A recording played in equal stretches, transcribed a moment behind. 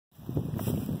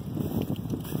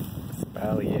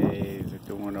espaliered are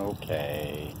doing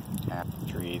okay. Half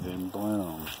the trees in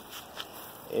bloom.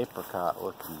 Apricot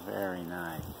looking very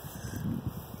nice.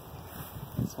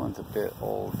 This one's a bit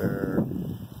older,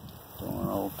 doing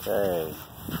okay.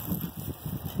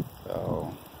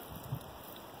 So,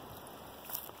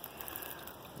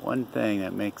 one thing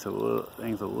that makes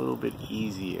things a little bit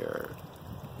easier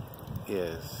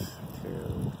is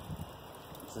to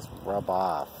just rub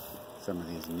off some of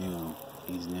these new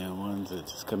ones that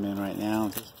just come in right now.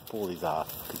 Just pull these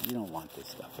off, because you don't want this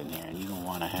stuff in here, and you don't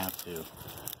want to have to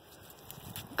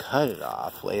cut it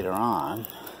off later on.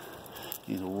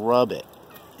 You just rub it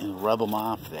and rub them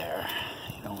off there.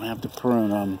 You don't have to prune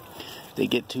them. If they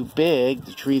get too big,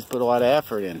 the trees put a lot of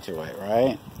effort into it,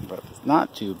 right? But if it's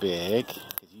not too big,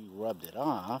 because you rubbed it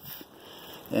off,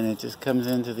 then it just comes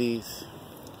into these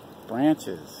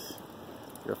branches,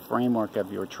 your framework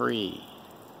of your tree,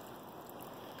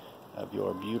 of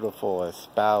your beautiful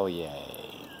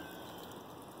espalier.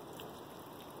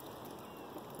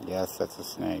 Yes, that's a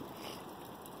snake.